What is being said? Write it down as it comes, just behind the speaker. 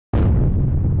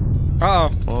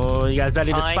Oh, you guys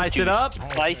ready to spice it up?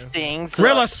 Spice things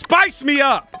Rilla, spice me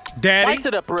up, Daddy. Spice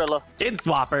it up, Rilla. Skin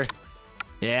swapper.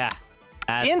 Yeah.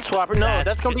 Skin swapper? No,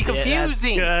 that's gonna be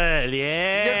confusing. Good,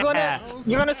 yeah.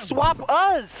 You're gonna swap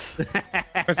us.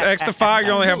 Press X to fire.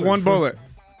 You only have one bullet.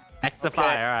 X to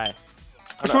fire. All right.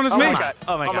 Which one is me?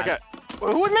 Oh my god.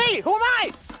 Who is me? Who am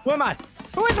I? Who am I?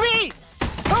 Who is me?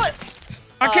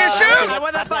 I can't shoot. I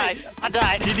won that fight. I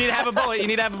died. You need to have a bullet. You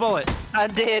need to have a bullet. I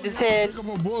did. His head. Pick up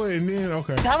a bullet and then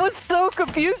okay. That was so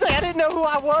confusing. I didn't know who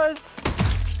I was.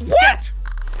 What?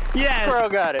 Yes. Squirrel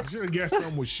got it. I should have guessed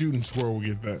something with shooting. Squirrel will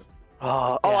get that.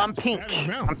 Oh, I'm pink.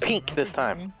 I'm pink this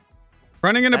time.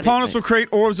 Running into opponents will create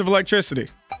orbs of electricity.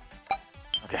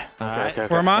 Okay.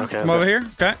 Where am I? I'm over here.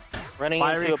 Okay. Running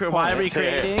Why are we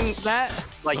creating that?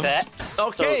 Like that.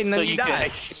 Okay, and then you can die.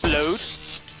 explode.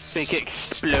 So you can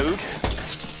explode.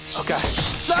 Oh god.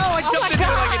 No, I jumped into it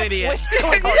like an idiot.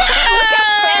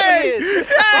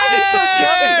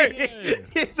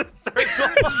 It's a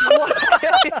circle.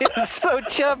 It's so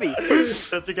chubby.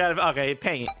 That's your kind of okay.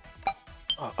 Paint.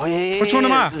 Oh yeah. Which one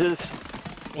am I?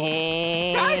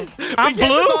 Guys, I'm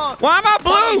blue. Why am I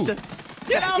blue?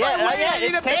 Get out of my way! I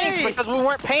need to paint because we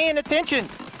weren't paying attention.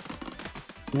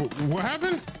 What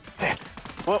happened?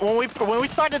 When we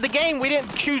started the game, we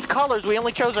didn't choose colors. We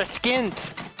only chose our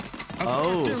skins.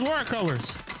 Oh. Skins were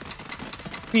colors.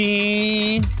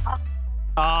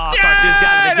 Oh,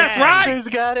 yeah, that's right. Who's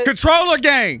got it? Controller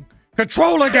game.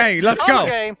 Controller game. Let's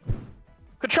go.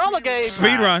 Controller game.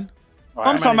 Speed run.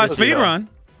 I'm talking about speed run.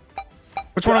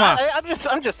 Which one am I?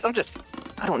 I'm just.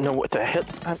 I don't know what the hell.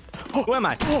 Who am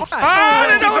I? I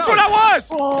didn't know which one I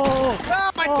was. Oh,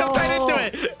 I jumped right into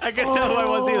it. I couldn't know who I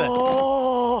was either.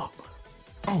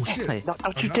 Oh shit! No,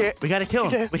 don't you dare! We gotta kill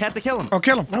him. We have to kill him. Oh,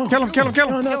 kill him! No. Kill him! Kill him! Kill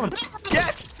him! Kill him!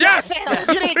 Yes! Yes!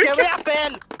 You didn't kill me, I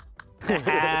failed.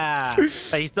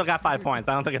 But he still got 5 points.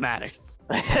 I don't think it matters.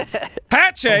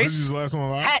 Hat chase.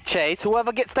 Hat chase.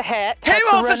 Whoever gets the hat. He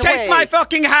wants to chase my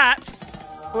fucking hat.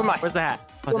 Where am I? Where's the hat?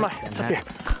 Where am I? It's up here.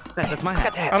 That's my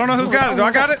hat. I don't know who's got it. Do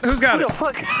I got it? Who's got it?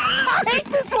 Fuck. I hate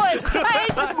this one. I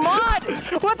hate this mod.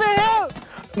 What the hell?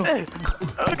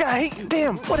 Oh god!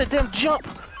 Damn! What a damn jump!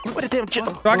 What a damn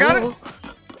jump! Do I got it?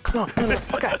 No!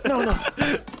 Okay, no! No!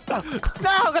 I'm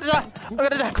gonna die! I'm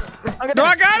gonna die! Do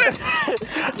I got it?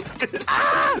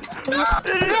 No!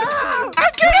 I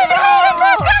can't even hold it for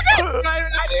a second!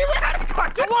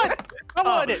 I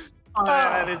won it!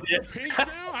 That is it. Pink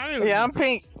now? Yeah, I'm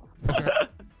pink.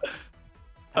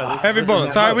 Heavy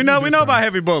bullets. All right, we know about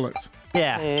heavy bullets.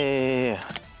 Yeah. Yeah.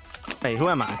 Hey, who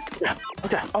am I?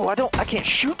 Okay. Oh, I can't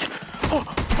shoot.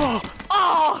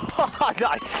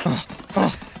 Nice.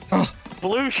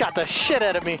 Blue shot the shit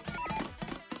out of me.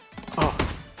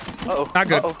 Not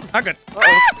good. Not good.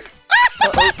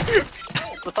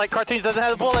 Looks like CaRtOoNz doesn't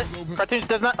have a bullet. CaRtOoNz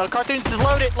does not. CaRtOoNz is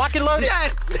loaded. Lock and loaded.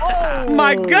 Yes. Oh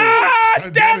my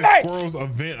god! Damn it! Squirrel's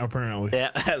event apparently.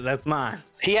 Yeah, that's mine.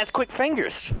 He has quick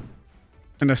fingers.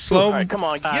 And a slow. All right, come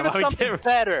on, give us something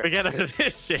better. Forget about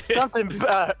this shit. Something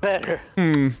better.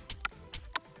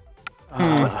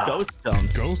 Ghost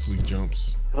jumps. Ghostly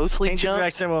jumps. Ghostly Change jumps.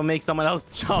 direction will make someone else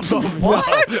jump. What?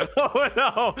 Oh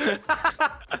no!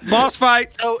 Boss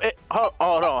fight. Oh,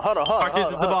 hold on.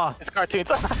 CaRtOoNz is the boss. It's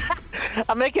CaRtOoNz.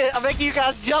 I'm making you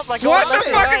guys jump like. What the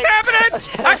fuck is happening?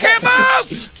 I can't move!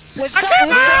 I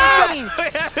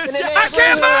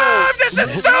can't move! This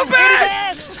is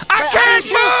stupid! I can't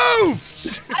move!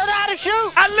 I don't know how to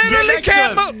shoot! I literally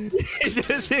can't move!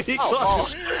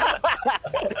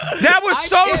 That was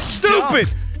so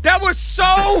stupid! That was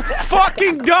so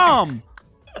fucking dumb!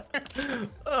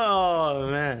 Oh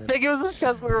man. I think it was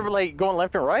because we were like going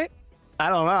left and right. I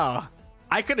don't know.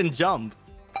 I couldn't jump.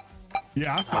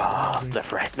 Yeah, I saw.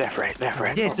 Left,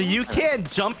 right. Yeah, so you can't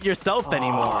jump yourself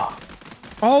anymore.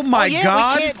 Oh my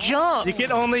god! We can't jump. You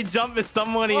can only jump if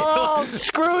somebody. Oh,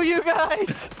 screw you guys!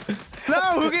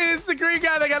 No, who gets the green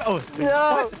guy that got? Oh,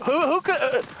 no. Who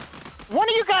could? One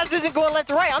of you guys isn't going left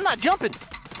or right. I'm not jumping.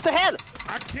 What the hell?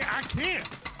 I can't.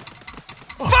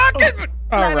 Fucking.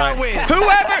 All right.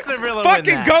 Whoever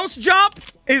fucking ghost jump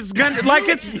is gonna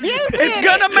it's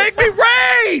gonna make me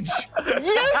rage.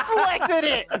 You selected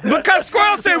it. Because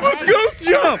Squirrel said, "What's ghost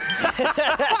jump?"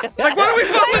 Like, what are we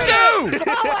supposed to do?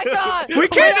 Oh my god! We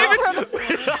can't even.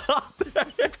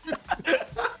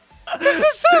 This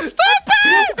is so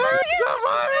stupid!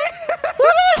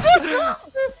 What are we supposed to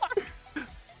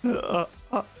do?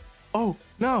 Oh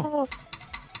no!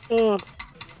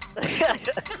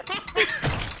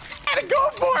 Gotta go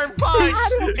for it, fine.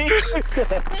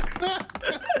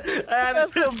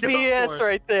 That's some BS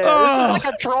right there. This is like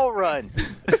a troll run.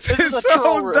 This is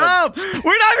so dumb.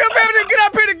 We're not gonna be able to get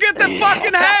up here to get the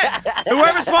fucking hat.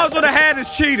 Whoever spawns with a hat is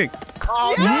cheating.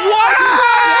 Oh,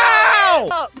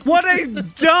 wow! What a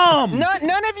dumb.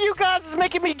 None of you guys is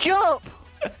making me jump.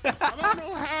 I don't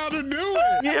know how to do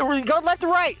it. Yeah, we go left to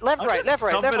right, left, right, left,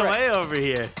 right, left, Jumping right. away over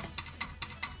here.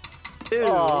 2,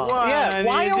 Oh, 1. yeah,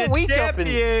 why he's aren't the we jumping?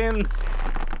 champion.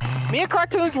 Me and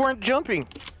CaRtOoNz weren't jumping.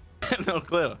 No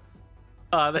clue.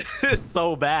 This is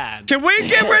so bad. Can we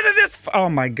get rid of this? Oh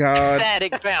my god.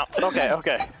 Static bounce. Okay. All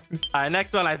right,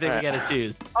 next one I think we gotta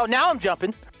choose. Oh, now I'm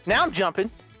jumping. Yeah, now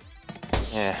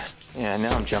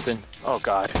I'm jumping. Oh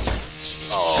god.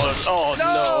 Oh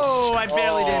No, I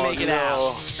barely didn't make it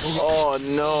out. Oh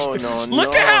no.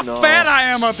 Look at how fat I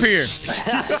am up here.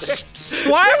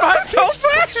 Why am I so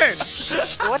fat?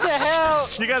 What the hell?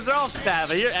 You guys are all fat,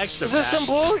 but you're extra This is some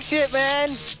fat. bullshit, man.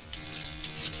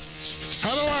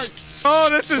 How do I? Oh,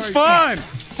 this is fun.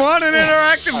 Fun and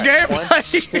interactive gameplay.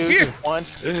 1,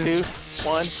 2,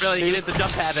 1. Really, you hit the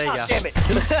jump pad. There you go. Damn it.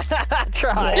 I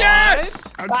tried. Yes.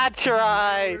 I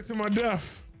tried. To my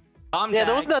death. Yeah,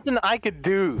 there was nothing I could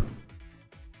do.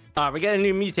 All right, we got a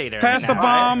new mutator. Pass the right now.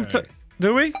 bomb.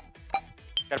 Do we?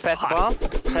 Gotta pass the bomb. Pass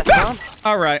the bomb.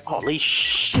 All right. Holy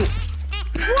shit.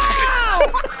 Wow!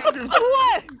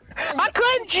 What? I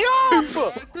couldn't jump!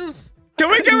 Can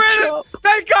we get rid of?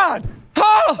 Thank God.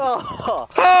 Oh.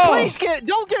 Please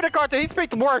don't give it a CaRtOoNz. He's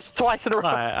picked worse twice in a row.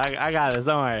 All right, I got this.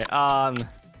 Don't worry. A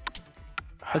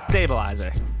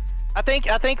stabilizer. I think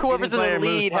whoever's in the player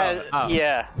moves lead has. slow. Oh.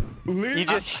 Yeah. You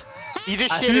just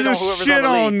shitted You on just whoever's shit on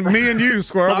on the lead. me and you,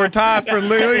 Squirrel. We're tied for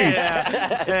lead.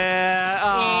 Yeah.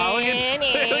 Oh, look at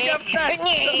that.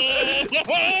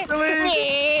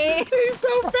 He's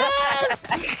so fast.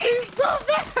 He's so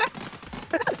fast.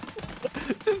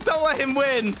 Just don't let him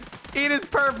win. Eat his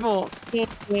purple.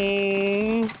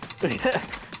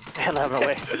 Hell out of my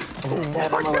way. Out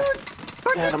of my way.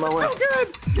 Out of my way. So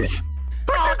good.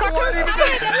 Oh,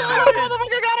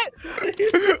 CaRtOoNz got it!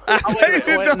 I made it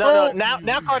the whole Now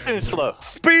CaRtOoNz slow.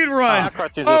 speed run. Now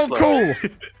CaRtOoNz is Oh, slow. cool.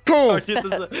 Cool.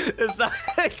 It's not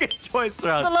a good choice for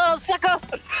us. Hello, sucker!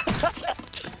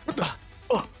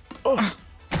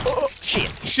 Shit.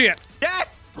 Shit.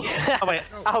 Yes. Oh wait.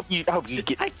 I hope you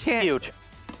get healed.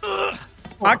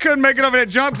 I couldn't make it over that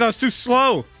jump because I was too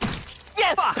slow.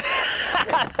 Yes!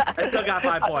 I still got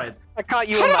 5 points. I caught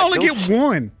you. How in did I my only gooch. get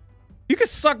 1? You can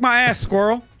suck my ass,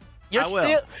 Squirrel. You're I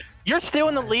will. still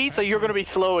in the lead, so you're gonna be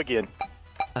slow again.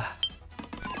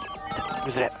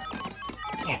 Where's it at?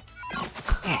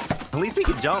 At least we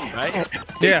can jump, right?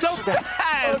 Yes. So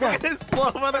fast. Look at this slow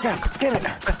motherfucker. Damn it!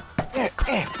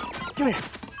 Come here.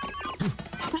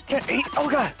 Oh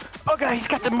god! He's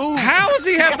got the moves. How does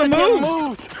he have the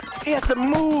moves? He has the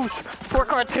moves for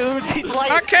CaRtOoNz. He's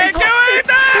like. I can't do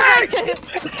anything!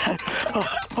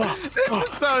 This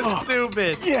is so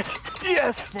stupid. Yes.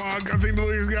 Fuck, I think the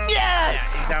leader's got it. Yes.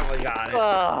 Yeah, he definitely got it.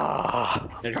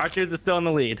 The CaRtOoNz is still in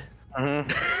the lead.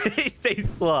 He stays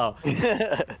slow.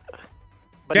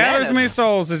 Gathers me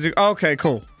souls as you. Okay,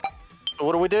 cool.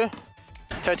 So what do?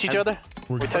 Touch each other?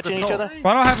 We touching each other?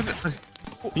 Why don't I have to?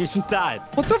 You just died.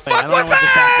 What the Wait, fuck I don't was know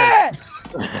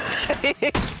what just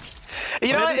that?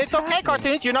 You know what? It's okay,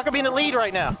 CaRtOoNz. You're not gonna be in the lead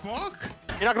right now. Fuck.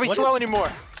 You're not gonna be slow anymore.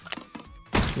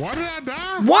 Why did I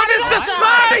die? What is the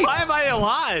snipe? Why am I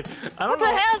alive? I What don't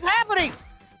the know. hell's happening?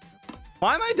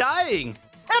 Why am I dying?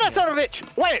 Hell, that son of a bitch!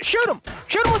 Wait, shoot him!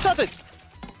 Shoot him with something!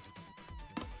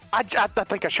 I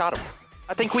think I shot him.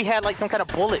 I think we had like some kind of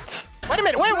bullets. Wait a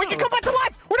minute! Wait, we can come back to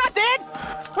life! We're not dead!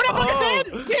 We're not fucking dead!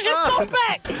 Get your soul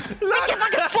back! Get your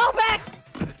fucking soul back!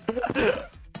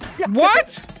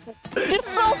 What? Get your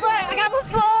soul back! I got my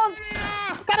soul!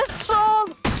 I got a soul!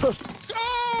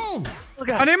 Soul!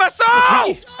 I need my soul!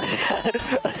 I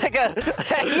got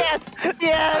yes!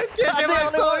 Yes! Can't get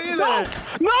my soul either.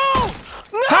 No!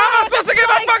 How am I supposed to get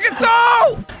my fucking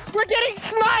soul? We're getting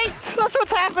sniped! That's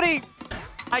what's happening!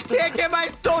 I can't get my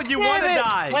soul. You Damn want to it.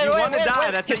 die. Wait, You wait, want to wait, die.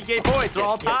 wait. That's how you get points. We're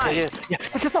all tied. Yeah.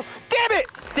 Damn it!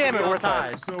 Damn it, We're we're all tied.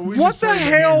 tied. So we What just the played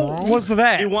game hell wrong? was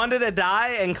that? You wanted to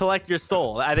die and collect your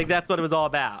soul. I think that's what it was all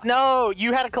about. No,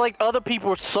 you had to collect other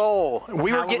people's soul.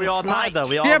 We How were getting all tied sniped. though.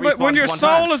 We all Yeah, but when respawned your one soul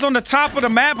time. is on the top of the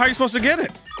map, how are you supposed to get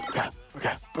it?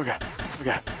 Okay.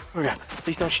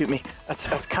 Please don't shoot me. That's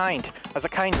kind. That's a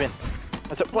kind man.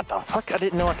 What the fuck? I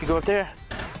didn't know I could go up there.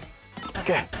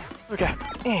 Okay.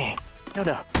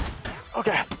 No.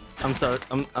 Okay. I'm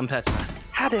petrified.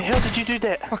 How the hell did you do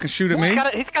that? Fucking shoot at me. He's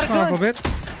got a Son gun. of a bitch.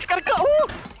 He's got a gun. Ooh.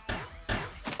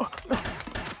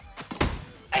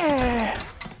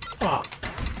 Oh.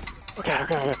 Okay.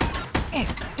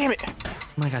 Damn it. Oh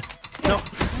my god. No.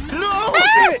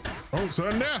 Damn it. Oh,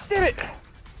 sudden death. Damn it.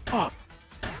 Oh.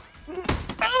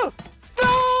 No.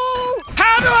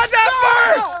 How do I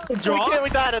die first? We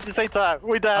died at the same time.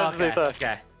 We died at the same time.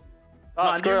 Okay. Oh,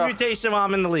 Come on, new mutation while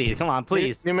I'm in the lead. Come on,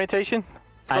 please. New mutation?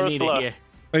 I need it here.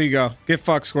 There you go. Get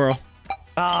fucked, Squirrel.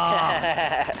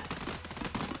 Man,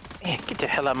 get the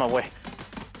hell out of my way.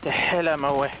 Get the hell out of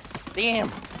my way.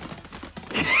 Damn.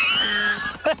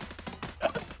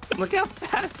 Look how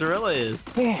fast Squirrel is.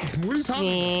 What are you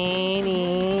talking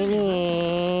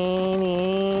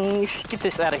about? Get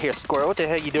this out of here, Squirrel. What the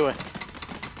hell are you doing?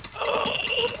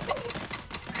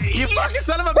 You fucking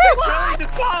son of a bitch! Really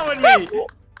just following me.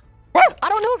 I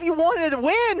don't know if you wanted to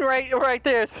win right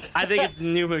there. I think it's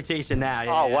new mutation now.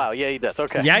 Yeah, wow, yeah, he does.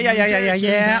 Okay.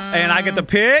 Yeah. And I get the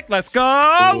pick. Let's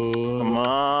go. Come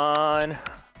on.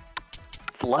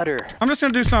 Flutter. I'm just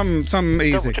gonna do something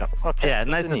easy. Okay. Yeah,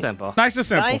 nice and simple. Nice and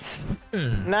simple.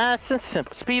 Nice and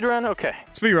simple. Speed run. Okay.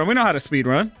 Speed run. We know how to speed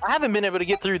run. I haven't been able to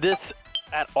get through this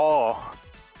at all.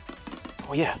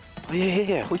 Oh yeah.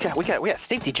 Yeah. We got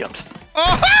safety jumps.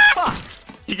 Oh! Fuck!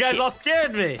 You guys all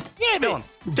scared me. Yeah, Kill him.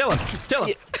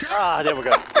 Yeah. Ah, there we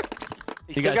go.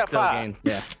 He still got 5. Gained.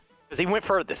 Yeah. Because he went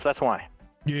furthest. That's why.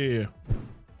 Yeah.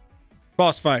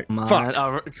 Boss fight. Fuck.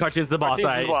 Oh, CaRtOoNz the boss.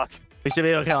 CaRtOoNz the boss. We should be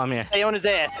able to kill him here. Stay on his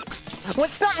ass.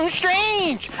 What's something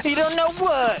strange? You don't know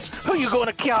what? Who you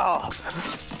gonna call?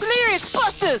 Delirious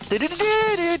Busters!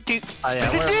 Oh, yeah.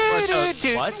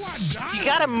 What? You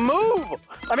gotta move!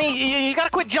 I mean, you gotta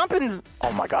quit jumping!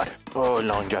 Oh my god. Oh,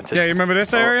 Long Johnson. Yeah, you remember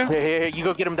this area? Here, you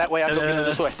go get him that way, I'll go get him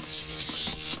this way.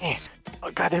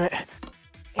 Oh, god damn it.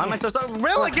 Why am I so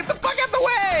really? Get the fuck out the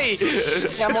way!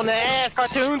 Yeah, I'm on that ass,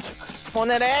 CaRtOoNz! On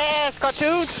that ass,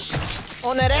 CaRtOoNz!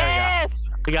 On that ass!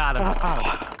 We got him.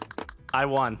 I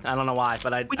won. I don't know why,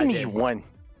 but I did. You won?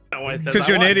 Because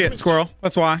you're an idiot, Squirrel.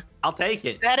 That's why. I'll take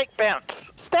it. Static bounce.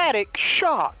 Static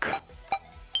shock.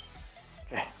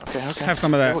 Okay. Have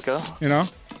some of that. There we go. You know?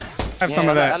 Have some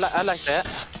of that. I like that.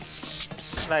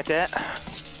 Like that.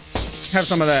 Have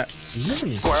some of that.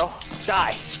 Squirrel,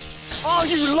 die. Oh,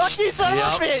 you lucky son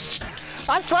of a bitch!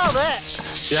 I saw that.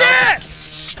 Shit!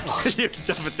 You're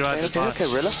jumping through us. Okay,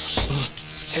 Rilla.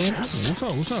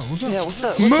 What's up? Yeah, what's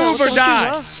up? Move or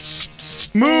die.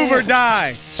 Move or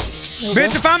die.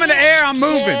 Bitch, if I'm in the air, I'm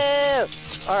moving. Yeah.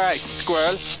 All right,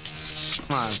 Squirrel.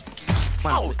 Come on.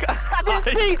 Oh, God.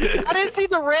 I didn't see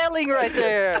the railing right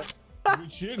there.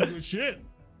 Good shit.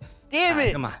 Damn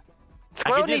it. Come on.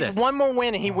 Squirrel needs one more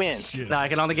win and he wins. Shit. No, I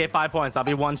can only get 5 points. I'll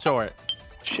be 1 short.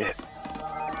 Shit.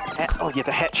 Oh, yeah,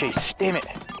 the hat chase. Damn it.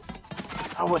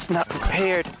 I was not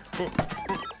prepared.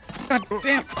 God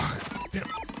damn.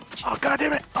 Oh, god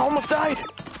damn it. I almost died.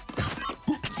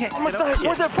 Almost died.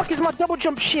 Where the fuck is my double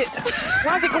jump shit?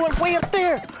 Why is it going way up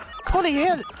there? Holy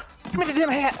hell. Give me the damn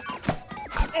hat.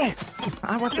 Hey,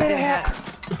 I want the hat.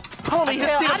 Holy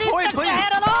hell. I didn't touch the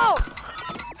hat at all.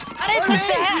 I didn't touch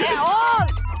the hat at all.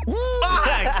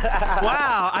 Fuck.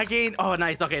 Wow, I gained. Oh,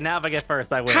 nice. Okay, now if I get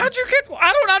first, I win. How'd you get?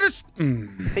 I don't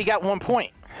understand. He got 1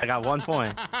 point. I got 1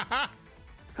 point.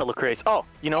 Hello, Chris. Oh,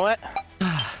 you know what?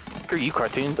 Screw you,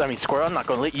 CaRtOoNz. I mean, Squirrel. I'm not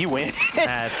gonna let you win.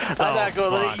 That's so I'm not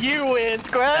gonna let you win,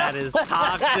 Squirrel. That is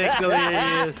toxic,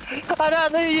 delirious. I'm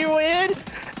not letting you win.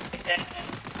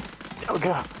 Oh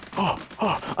god. Oh,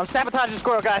 I'm sabotaging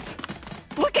Squirrel, guys.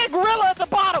 Look at Gorilla at the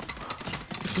bottom.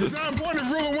 It's not important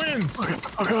if Ruler wins.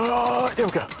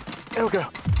 Okay. There we go.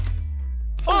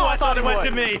 Oh, I thought it went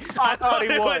to me. I thought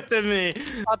he went to me.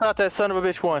 I thought that son of a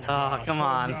bitch won. Oh, come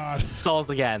on. God. Souls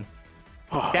again.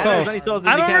 Souls.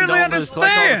 I don't really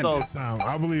understand.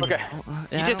 I believe Okay.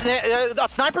 Yeah, You just a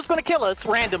sniper's gonna kill us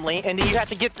randomly, and you have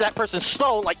to get that person's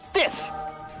soul like this.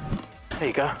 There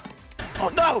you go. Oh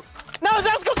no! No,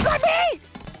 that's gonna snipe me!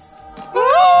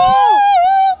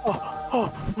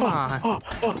 Come on.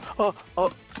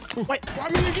 Wait. Why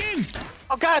me again?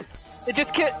 Oh god! It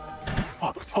just killed.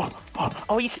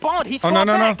 Oh, he spawned. He spawned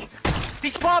no. back. He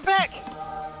spawned back.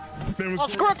 Oh,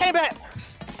 Squirrel came back.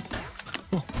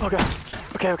 Oh god.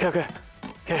 Okay.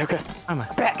 I'm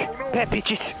Back,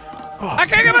 bitches. Oh. I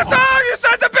can't get my song, you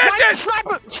sons of bitches!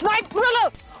 Snipe,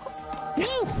 Gorilla.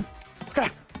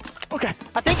 Okay.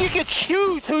 I think you can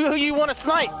choose who you want to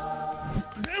snipe.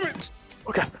 Damn it.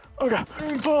 Okay.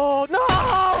 Oh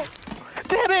no!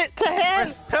 Damn it! To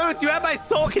hell! Toad, you have my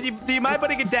soul. Do you mind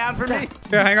putting it down for me?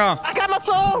 Yeah, hang on. I got my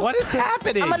soul! What is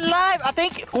happening? I'm alive! I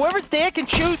think whoever's there can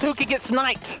choose who can get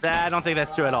sniped. I don't think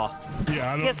that's true at all.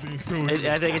 Yeah, I don't think so.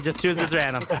 I think it just chooses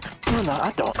random. No,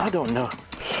 I don't know.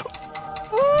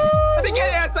 I think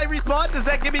as I respawn, does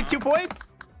that give me 2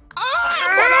 points?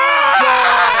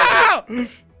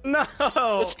 No!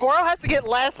 The Squirrel has to get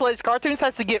last place. CaRtOoNz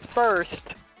has to get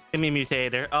first. Give me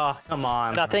mutator. Oh, come on.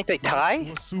 And I think they tie.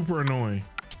 That's super annoying.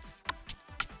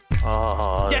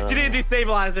 Oh. Yes, you didn't do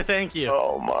stabilizer. Thank you.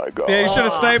 Oh my god. Yeah, you should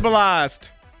have stabilized.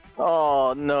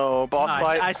 Oh no, boss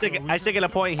fight. I should get a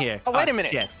point here. Oh, wait a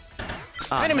minute. Shit.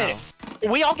 Wait a minute.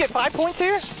 We all get 5 points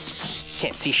here?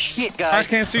 Can't see shit, guys. I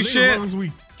can't see As shit. long as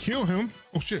we kill him.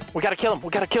 Oh shit. We gotta kill him. We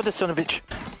gotta kill this son of a bitch.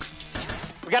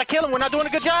 We gotta kill him. We're not doing a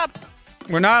good job.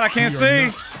 We're not. I can't see.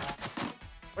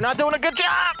 We're not doing a good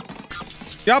job.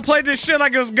 Y'all played this shit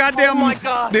like it was goddamn Oh my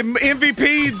God. the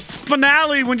MVP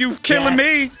finale when you killing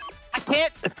me. I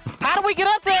can't. How do we get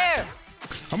up there?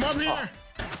 I'm up here.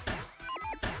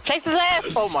 Chase his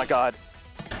ass. Oh my God.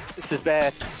 This is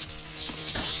bad.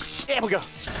 There we go.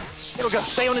 There we go.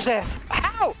 Stay on his ass.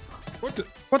 Ow! What the?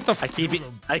 What the? I keep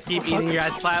eating your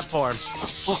guys' platform.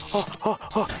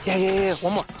 Yeah.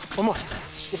 One more.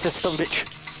 Get this son of a bitch.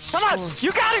 Come on.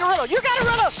 You got it, Gorilla. You got it,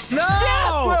 Gorilla. No!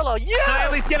 Yes, Gorilla. Can I Yeah.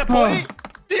 at least get a point?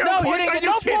 No, you didn't get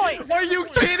no points. Are you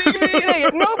kidding me? You didn't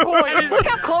get no points. Look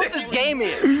how close this game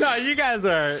is. No, you guys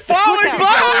are. Falling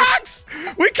blocks!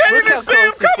 We can't Look even how see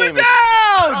him close this coming game is.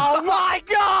 down! Oh my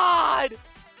God!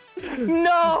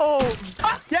 No!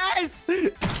 Yes!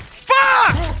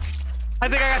 Fuck! I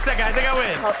think I got second. I think I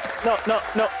win. No.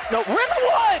 Rilla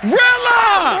won! Rilla!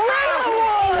 Rilla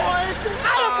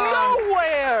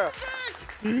won!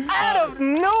 Out of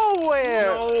nowhere!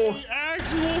 No. The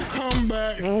actual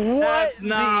comeback. What That's the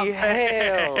not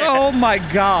hell? Oh my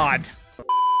God!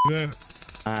 Yeah.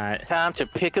 Alright. Time to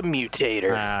pick a mutator.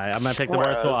 Alright, I'm gonna pick the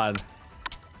worst one.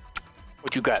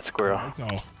 What you got, Squirrel? That's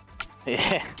all.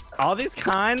 Yeah. All these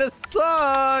kind of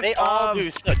suck. They all do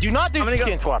stuff. Do not do I'm gonna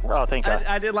skin swap. Oh, thank God.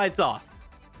 I did lights off.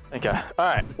 Thank God. All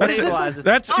right. That's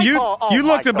you. Oh You my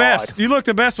look the God. best. You look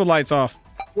the best with lights off.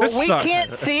 Well, This we sucks.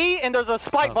 can't see, and there's a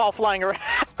spike ball flying around.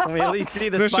 Can we at least see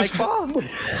the There's spike just- ball?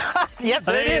 Yep,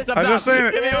 there it is. I was just saying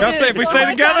it. There Y'all it say if is. we Oh stay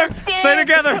my together, God, stay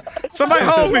together. Somebody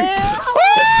hold me. No.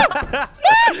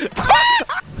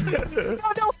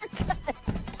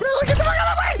 Look at the fuck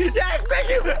out of the way! Yes, thank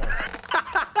you!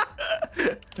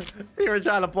 You were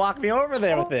trying to block me over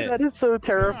there with it. That is so I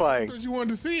terrifying. thought you wanted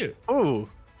to see it. Ooh.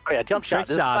 Oh yeah, jump shot.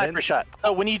 This is shot, sniper shot.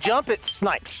 So when you jump, it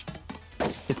snipes.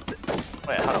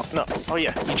 Wait, hold on. No. Oh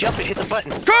yeah, you jump it, hit the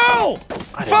button. Go!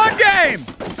 Fun game!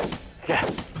 Yeah.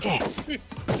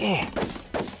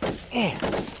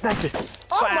 Snipe it.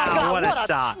 Oh Wow, my God! what a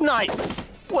shot. Snipe!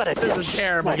 What a This is a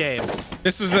terrible game.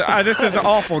 This is an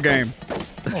awful game.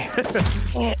 Oh Yeah,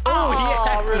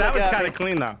 really that was got kind me. of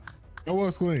clean though. It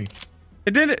was clean.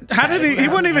 It didn't. How did he? He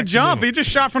wouldn't even jump. He just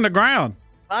shot from the ground.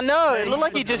 I know. It looked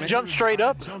like he just jumppt straight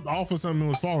up. Jumped off of something that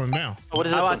was falling down. What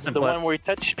is I watched this? the The clip. one where he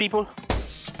touched people?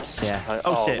 Yeah.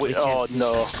 Oh shit. we can't-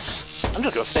 no. I'm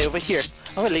just gonna stay over here.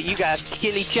 I'm gonna let you guys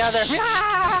kill each other.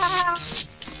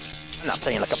 I'm not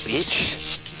playing like a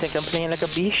bitch. You think I'm playing like a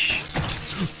bitch?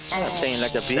 I'm not playing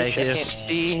like a bitch. Thank I you. can't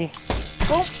see.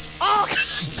 Oh! Oh!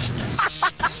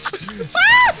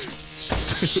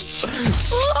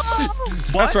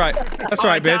 That's right. That's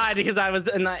right, I bitch. died because I was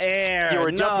in the air. You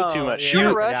were jumping too much. Yeah,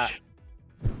 Sugar I Rush. forgot.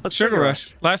 What's Sugar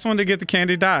Rush. Last one to get the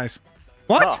candy dies.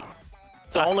 What? Oh.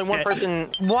 So only one person.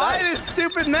 Why this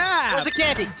stupid Where's map? the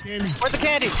candy? Candy. Where's the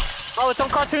candy? Oh, it's on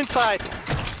CaRtOoNz side.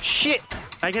 Shit! Did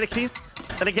I get a piece?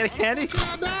 Did I get a candy?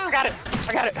 I got it.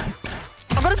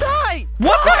 I'm gonna die.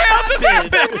 What the hell just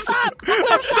happened?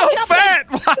 I'm so fat.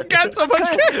 Why I got so much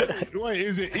candy? Wait,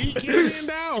 is it eat candy and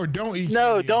die or don't eat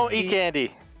No, candy? don't eat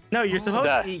candy. No, you're supposed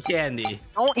Die. to eat candy.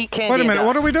 Don't eat candy. Wait a and minute. die.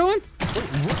 What are we doing? What is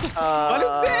this?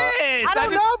 I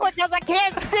don't know because I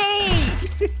can't see.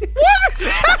 What is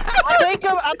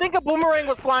that? I think a boomerang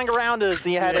was flying around us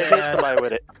and you had to hit somebody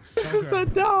with it. This is so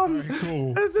dumb. Alright,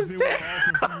 cool. This is See what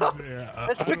happens there.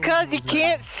 That's because you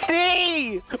can't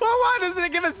see. Well, why doesn't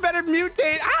it give us better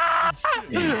mutate? Ah!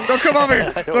 Don't come over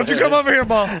here. Don't you come over here,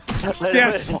 ball.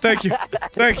 Yes. Thank you.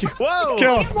 Thank you. Whoa!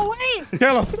 Kill Get him. him away.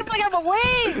 Kill him. Get him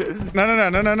away. No. I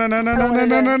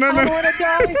don't wanna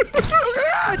die.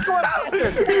 Which one?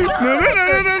 No.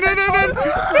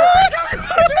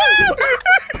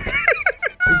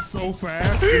 It's so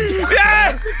fast.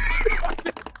 Yes!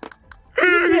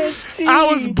 I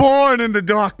was born in the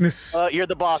darkness. You're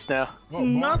the boss now. Oh,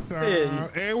 boss Nothing. time.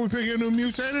 And we're picking a new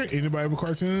mutator. Anybody with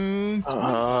cartoons?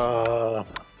 Okay.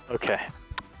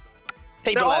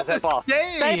 They're all Stabilize that the boss.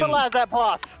 same. Stabilize that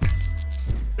boss.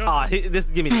 Oh, this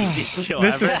is giving me the easiest kill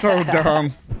This ever. is so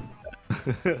dumb.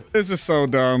 This is so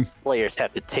dumb. Players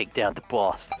have to take down the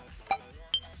boss.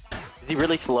 Is he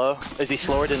really slow? Is he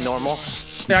slower than normal?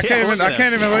 Yeah, I can't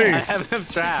even I leave. have him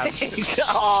trapped.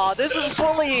 Aw, this is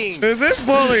bullying. This is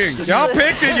bullying. Y'all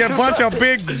picked it, you bunch of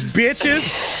big bitches.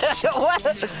 What?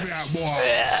 Yeah, boy.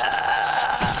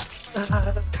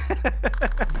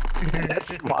 That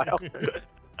smile.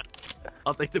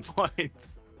 I'll take the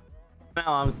points.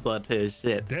 Now I'm slut his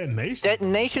shit. Detonation.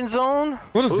 Detonation zone.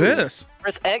 What is this?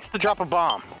 Press X to drop a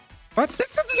bomb. What?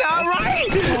 This is not right.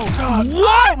 Oh, God.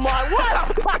 What? Oh, my,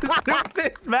 what?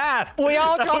 This map. We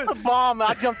all dropped the bomb.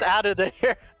 I jumped out of there.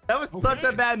 That was such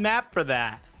a bad map for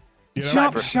that.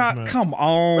 Jump shot. Come At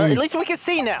on. least we can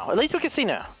see now. At least we can see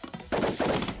now.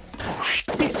 Oh,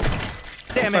 shit.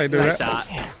 Damn how you it, do nice that.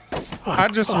 shot. I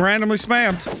just randomly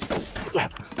spammed. No.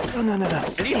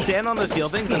 Can you stand on those steel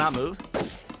things and not move?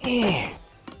 Yeah.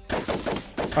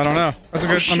 I don't know. That's a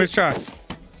good. Let me try.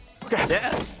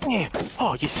 Yeah.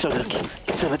 Oh, you so lucky.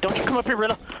 You so lucky. Don't you come up here,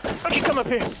 Riddle. Don't you come up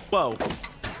here. Whoa. What?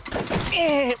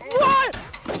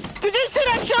 Did you see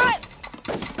that shot?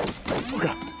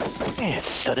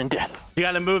 Sudden death. You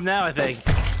gotta move now, I think.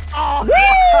 Oh,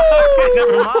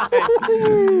 Never mind.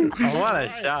 Oh, what a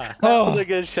shot. that was a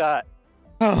good shot.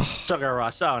 Sugar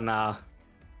rush. Oh, no.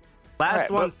 Last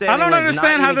right, one but- standing. I don't wins.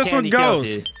 understand Not how eating this one candy kills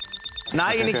goes. you.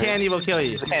 Not eating candy will kill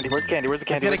you. Where's the candy? Where's the candy? Where's the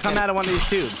candy? It's gonna come out of one of these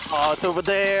tubes. Oh, it's over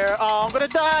there. Oh, I'm gonna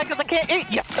die because I can't eat.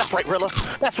 Yes, that's right, Rilla.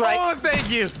 That's right. Oh, thank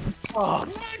you. Oh,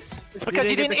 it's because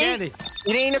you didn't eat. candy.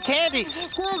 You didn't eat no candy. Well,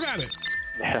 Squirrel got it.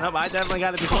 Nope, I definitely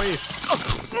got it before you.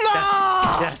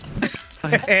 No!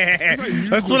 Yeah.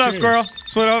 Let's split up, Squirrel.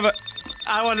 Split over.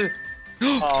 I wanted.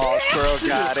 Oh, Squirrel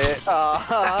got it.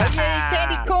 Oh, yay,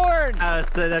 candy corn.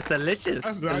 That's delicious.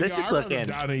 Delicious I looking.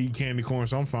 die to eat candy corn,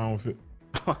 so I'm fine with it.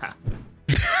 Wow.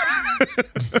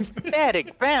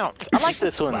 Static bounce. I like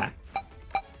this one. I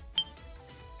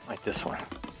like this one.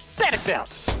 Static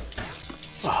bounce.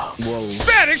 Oh, Whoa.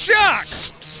 Static shock.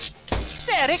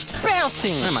 static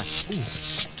bouncing. Where am I?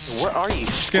 Where are you?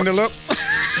 Skin the look.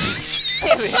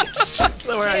 Damn it.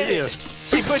 So where are you?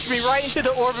 He pushed me right into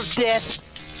the orb of death.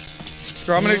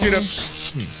 Girl, I'm gonna get up.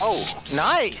 Oh,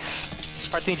 nice.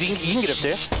 CaRtOoNz, you can get up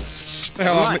there. The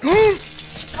hell off me.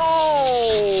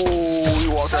 Oh, you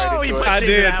walked right Oh, into it. I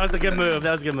did. That was a good move.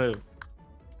 That was a good move.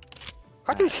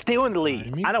 CaRtOoNz still in the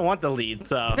lead. I don't want the lead,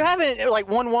 so. You're having like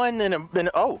 1-1 and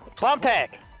a oh, bomb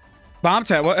tag. Bomb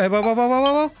tag. What? Hey,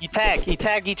 whoa. You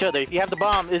tag each other. If you have the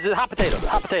bomb, is it hot potato?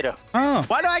 Hot potato. Oh.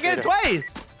 Why do I get it twice?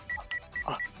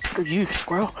 Screw you,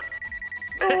 Squirrel.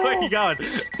 Where are you going?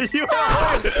 You are.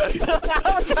 Why did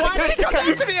it come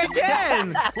back to me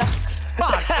again?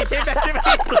 Fuck! It came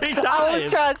back to me 3 I was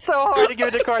times. trying so hard to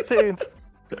give it to CaRtOoNz.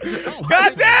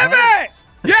 God damn it!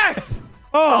 Yes.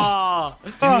 Oh.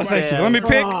 Oh, Thank you. Let me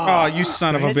pick. Oh, you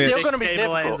son of a It's still bitch. gonna be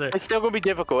Stabilizer. difficult. It's still gonna be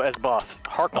difficult as boss.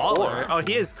 Staller. Oh,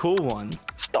 he has cool ones.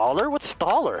 Staller? What's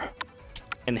Staller?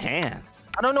 Enhance.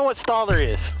 I don't know what Staller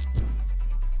is.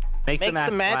 Makes Makes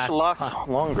the match last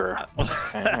longer.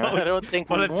 I don't think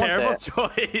What we a want terrible that.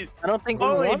 choice. I don't think we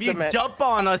Oh, want if you the match. jump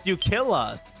on us, you kill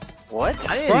us. What?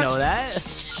 I didn't What? know that. I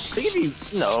think if you.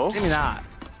 No. Maybe not.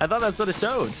 I thought that's what it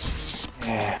showed.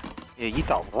 Yeah, you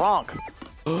thought wrong.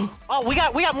 Oh, we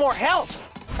got more health.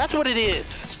 That's what it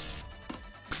is.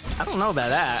 I don't know about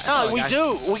that. No, Oh, we gosh.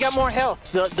 do. We got more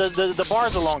health. The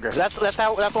bars are longer. That's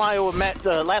why it will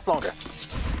last longer.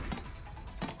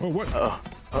 Oh, what?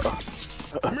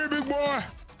 Come here, big boy.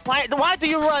 Why do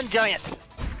you run, Giant?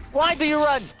 Why do you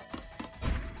run?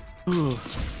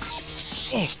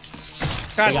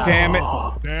 God damn it.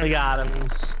 Oh, There We got him.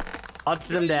 it is. Hunt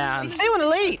him down. he's still in the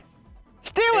lead.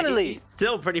 Still in the lead. He's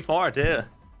still pretty far too.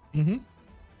 I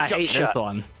Jump hate shot. this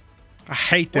one. I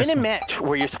hate this Win a one. match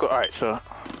where you score. All right, so.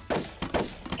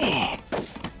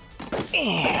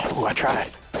 Oh, I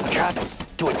tried.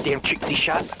 Do a damn tricksy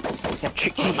shot. Damn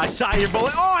tricksy. I shot your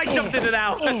bullet. Oh, I jumped in and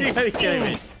out. You gotta be kidding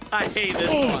me. I hate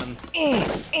this one.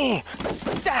 Die,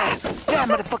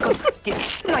 motherfucker. Get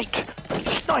sniped.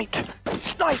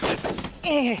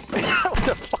 What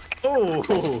the fuck?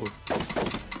 Oh.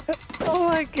 Oh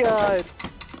my god.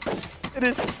 It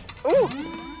is. Ooh.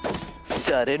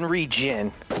 Sudden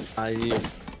regen.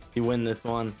 You win this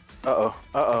one. Uh-oh.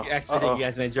 Actually, I think you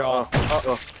guys may draw.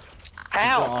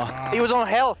 How? Aw. He was on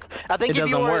health. I think It if you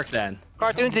doesn't were work then.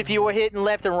 CaRtOoNz, if you were hitting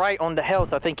left and right on the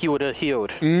health, I think you would have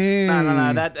healed.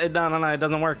 No, it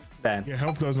doesn't work then. Yeah,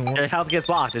 health doesn't work. Your health gets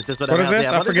locked. It's just What is this?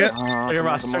 I forget. Sugar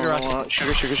rush.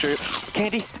 Sugar.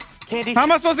 Candy. How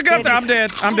am I supposed to get up there? I'm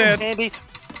dead. Candies.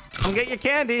 Come get your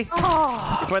candy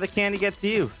before the candy gets to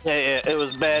you. Yeah, it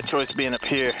was a bad choice being up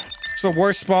here. It's the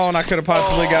worst spawn I could have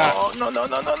possibly got. Oh, no.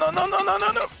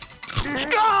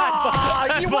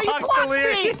 God, you blocked blocked the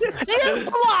me! You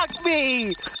blocked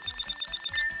me!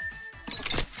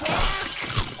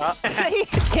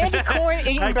 Candy corn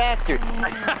eating bastard.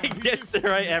 I get it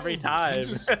right every time.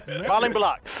 Falling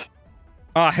blocks.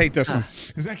 Oh, I hate this one.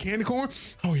 Is that candy corn?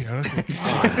 Oh, yeah, that's it.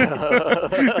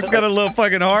 It's got a little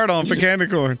fucking hard on for candy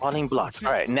corn. Falling blocks.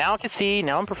 All right, now I can see.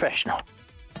 Now I'm professional.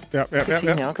 Yep. Now I can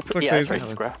This looks yeah, easy.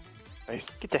 that's right,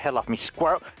 Get the hell off me,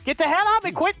 Squirrel. Get the hell off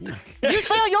me, quit. You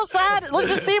stay on your side. Let's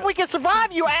just see if we can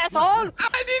survive, you asshole.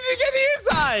 I need to get to your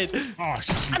side. Oh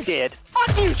shit. I'm dead.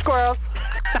 Fuck you, Squirrel.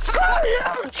 Screw you,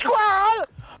 Squirrel.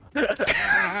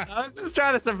 I was just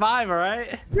trying to survive, all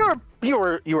right? You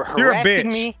were You're a harassing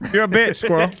bitch. me. You're a bitch,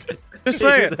 Squirrel. Just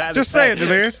say it. Just say it,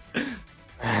 Delirious. Get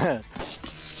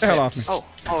the hell off me. Oh,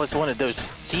 it's one of those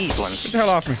these ones. Get the hell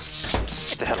off me.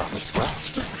 Get the hell off me, Squirrel.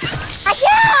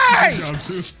 Why?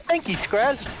 Thank you,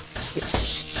 Squirrel.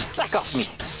 Back off me,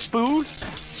 fool.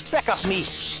 Back off me.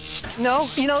 No,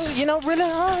 you know,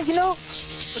 Rilla, you know?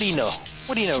 What do you know?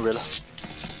 What do you know, Rilla?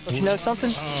 Don't you know something?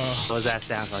 What was that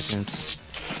sound, CaRtOoNz?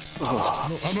 I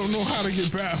don't know how to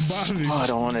get back by this. Oh, I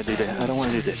don't want to do that. I don't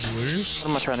want to do this. What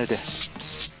am I trying to do?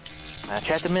 I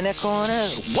trapped him in that corner.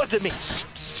 What's it me?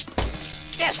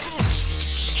 Yes!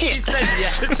 Shit!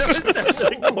 Yeah,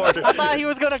 I thought he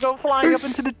was going to go flying up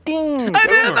into the thing.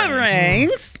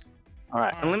 Boomerangs. All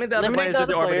right. Eliminate the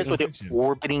other players with the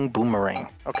orbiting boomerang.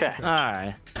 Okay. All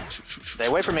right. Stay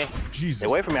away from me. Jesus. Stay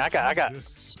away from me. I got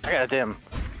a damn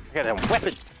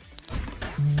weapon.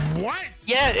 What?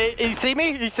 Yeah, you see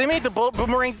me? You see me? The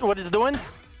boomerang, what it's doing?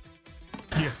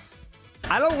 Yes.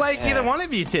 I don't like either one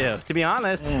of you two, to be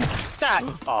honest. Stop.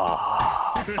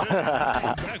 Oh.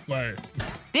 Backfire.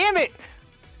 Damn it!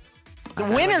 The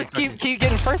winners keep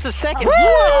getting first and second.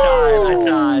 I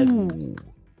tried.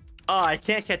 Oh, I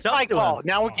can't catch up Spike to ball. him.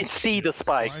 Now we can see the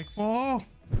spike. Spike ball.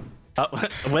 Oh,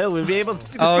 will we be able to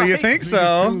see the Oh, you spike? think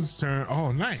so? Turn.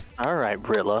 Oh, nice. All right,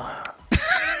 Rilla.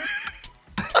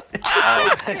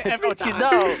 Don't you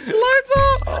know? Lights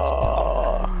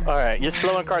off. All right, you're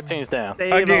slowing CaRtOoNz down.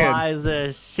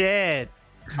 Stabilizer, shit.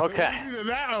 Okay. It's either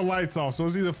that or lights off. So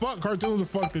it's either fuck CaRtOoNz or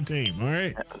fuck the team. All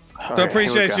right. So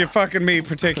appreciate you fucking me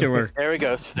particular. There he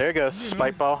goes. There he goes.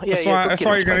 Spike ball. Yeah, That's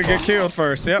why you're gonna get killed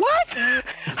first. Yep. What?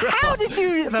 How did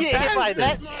you get hit by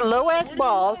that slow ass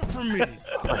ball? For me.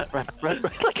 Right.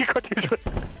 Like your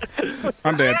CaRtOoNz.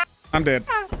 I'm dead. I'm dead.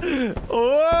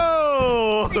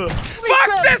 Whoa!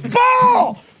 Fuck this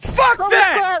ball! Fuck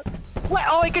that! What?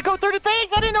 Oh, it could go through the thing?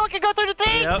 I didn't know it could go through the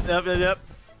thing! Yep.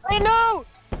 I know!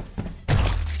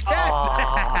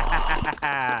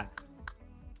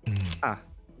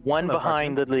 One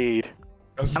behind the lead.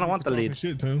 I don't want the lead.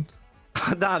 Shit, Toons.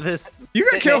 Nah, this. You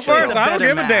got killed first. I don't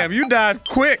give a damn. You died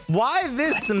quick. Why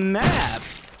this map?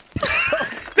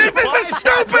 This is the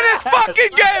stupidest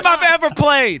fucking game I've ever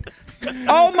played.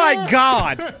 Oh my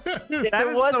god. That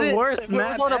is the worst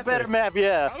map. It was on a better map,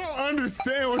 yeah. I don't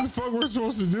understand what the fuck we're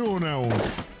supposed to do on that one.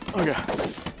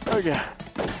 Okay.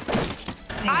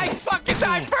 I fucking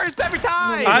died first every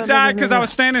time. I died because I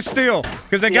was standing still.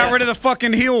 Because they got rid of the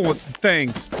fucking heal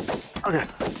things. Okay.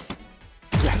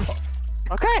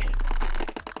 Okay.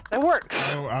 That works.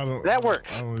 That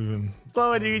works. I don't even.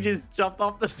 So you just jumped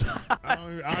off the side.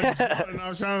 I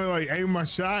was trying to like aim my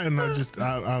shot and I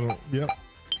don't. Yep.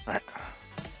 Alright.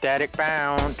 Static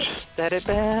bounce. Static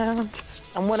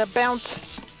bounce. I wanna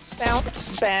bounce.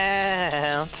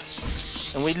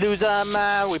 And we lose our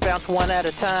mind. We bounce one at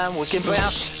a time. We can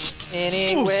bounce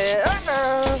anywhere.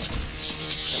 And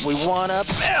we wanna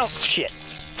bounce. Shit.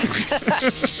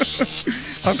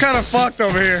 I'm kind of fucked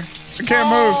over here. I can't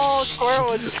move. Oh,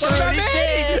 Squirrel is screwed.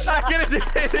 He's not gonna do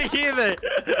anything either.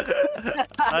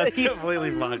 That's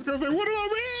completely fucked. What do I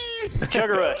mean?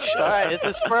 Sugar Rush. Alright, it's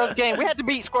a Squirrel's game. We have to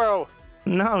beat Squirrel.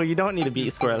 No, you don't need to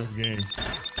beat Squirrel. Game.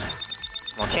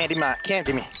 Come on, candy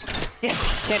me. Yeah,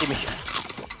 candy me.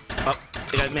 Oh,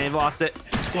 I may have lost it.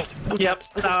 Yep.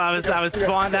 Oh, I was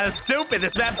spawned. That was stupid.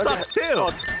 This map sucks too.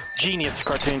 Oh, genius,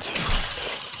 CaRtOoNz.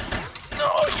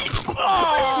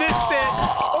 Oh, missed it.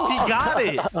 Oh, he got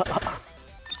it.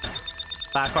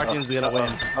 CaRtOoNz is gonna win.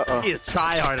 He is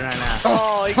tryharding right now.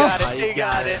 Oh, he got it. He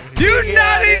got it. You're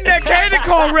not eating that candy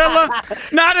corn, Rilla.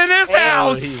 Not in this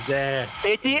house. He's there.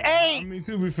 58. I mean,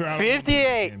 to be fair, I don't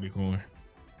 58. candy corn.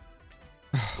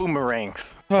 Boomerangs.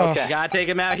 Oh. Okay. Gotta take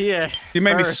him out here. You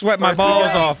made me sweat my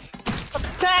balls off.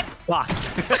 Attack. Fuck.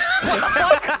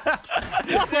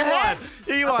 What the heck?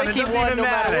 He I won. think It he doesn't won even no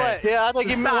matter matter. what. Yeah, I think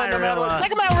he won no matter what. Rilla.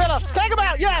 Take him out, Rilla. Take him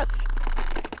out. Yes.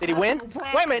 Did he win?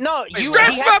 Wait a minute. No.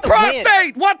 Stretch my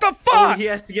prostate. What the Oh, fuck? he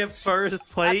has to get first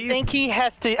place. I think he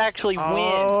has to actually win.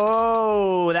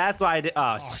 Oh, that's why I did.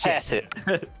 Oh, shit. Pass it.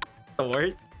 The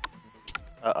worst.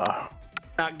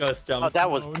 Not ghost jumps. Oh, that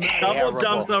was terrible. Double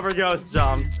jumps over ghost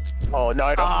jumps. Oh, no,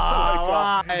 I don't.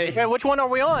 Why? Okay, which one are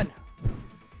we on?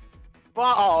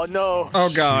 Oh, no. Oh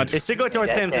god. It should go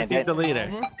towards him since he's the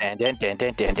leader.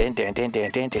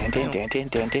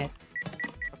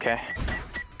 Okay.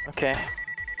 Okay.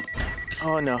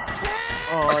 Oh no.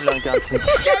 Oh no, Johnson.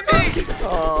 You get me!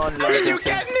 Oh no. You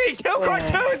get me! Kill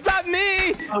CaRtOoNz, not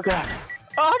me! Oh god.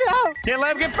 Oh no! Can't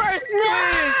let him get first,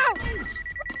 please!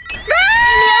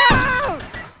 No!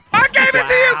 I gave it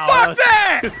to you! Fuck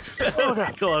that! Oh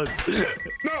god, close.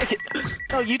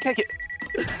 No, you take it.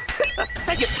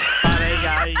 Take it. Oh, there you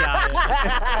got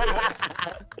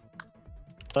it.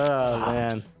 Oh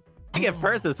man. To get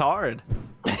first is hard.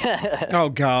 Oh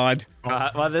god.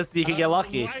 Well, this you can get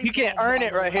lucky. You can't earn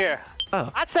it right here. Oh.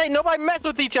 I'd say nobody mess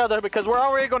with each other because we're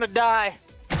already gonna die.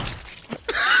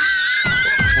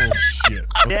 Oh shit.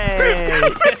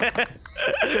 Yay!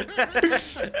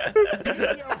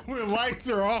 When lights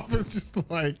are off, it's just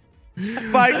like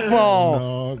Spike ball.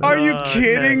 no, Are you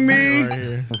kidding me? right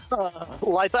here.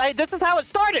 Lights. Hey, this is how it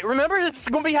started. Remember, this is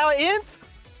gonna be how it ends.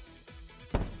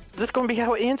 Is this gonna be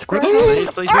how it ends, Squirrel? Are you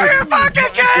fucking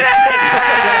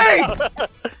kidding?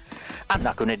 I'm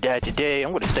not gonna die today.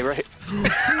 I'm gonna stay right here.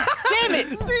 Damn it!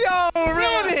 Yo,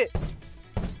 Damn it!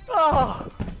 Oh.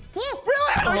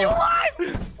 Really? Are you alive?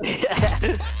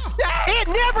 It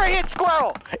never hit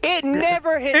Squirrel. It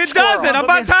never hit It Squirrel. doesn't. I'm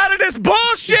about tired of this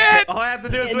bullshit. All I have to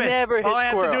do is It win. never hit All I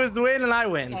have Squirrel. to do is win, and I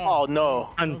win. Oh no.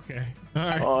 Okay.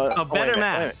 All right. A better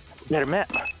map. Better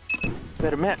map.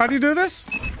 Better map. How do you do this?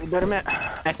 Better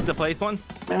map. X the place one.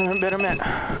 Better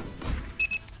map.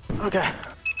 Okay.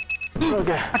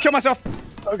 Okay. I killed myself.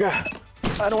 Okay.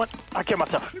 I don't want. I killed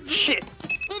myself. Shit.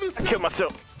 I killed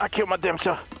myself. I killed my damn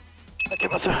self. I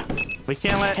killed myself. We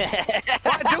can't let.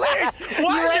 What? Delirious!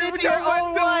 You ran into your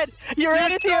own one. You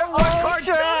ran into your own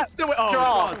trap.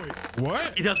 Oh,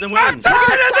 What? he doesn't I'm win.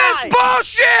 tired of this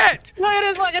bullshit. Look at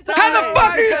this like a tie. How the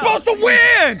fuck are you supposed to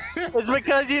win? It's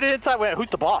because you didn't tie. Wait, who's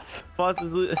the boss? Boss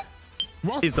is.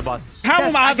 He's the boss. How Yes,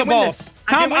 am I the can win boss? this.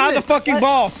 How can am win I the this. fucking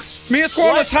boss? Me and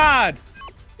Squirrel are tied.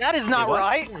 That is not Wait, what?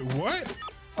 right. Wait, what?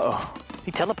 Oh,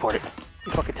 he teleported.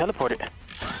 He fucking teleported.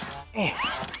 He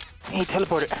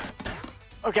teleported.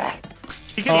 Okay.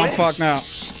 He Oh, can I'm win. fucked now.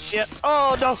 Yep.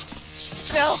 Oh no.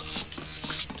 No.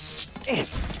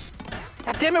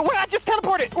 God damn it! Where did I just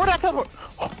teleported? Where did I teleport?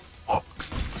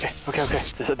 Okay.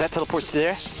 So that teleports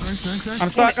there. Nice. I'm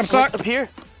stuck. I'm stuck. Up here.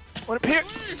 One up here.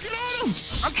 Get on him!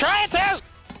 I'm trying to.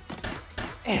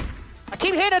 I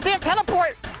keep hitting a damn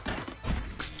teleport.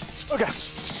 Okay.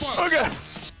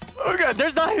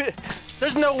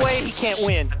 There's no way he can't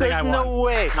win. I think I There's no won.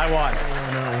 way. I won.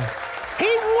 He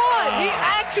won. He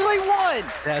actually won.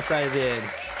 Yes, I did.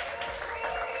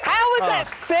 How is that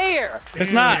fair?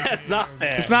 It's not. That's not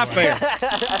fair. It's not fair.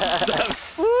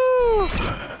 Woo.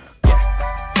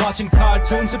 Watching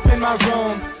cartoons up in my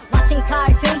room. Watching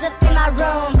cartoons up in my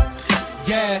room.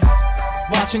 Yeah.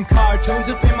 Watching cartoons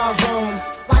up in my room.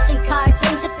 Watching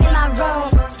cartoons up in my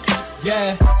room.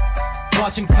 Yeah.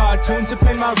 Watching cartoons up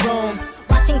in my room.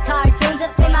 Watching cartoons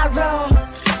up in my room.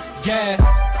 Yeah.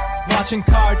 Watching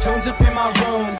cartoons up in my room.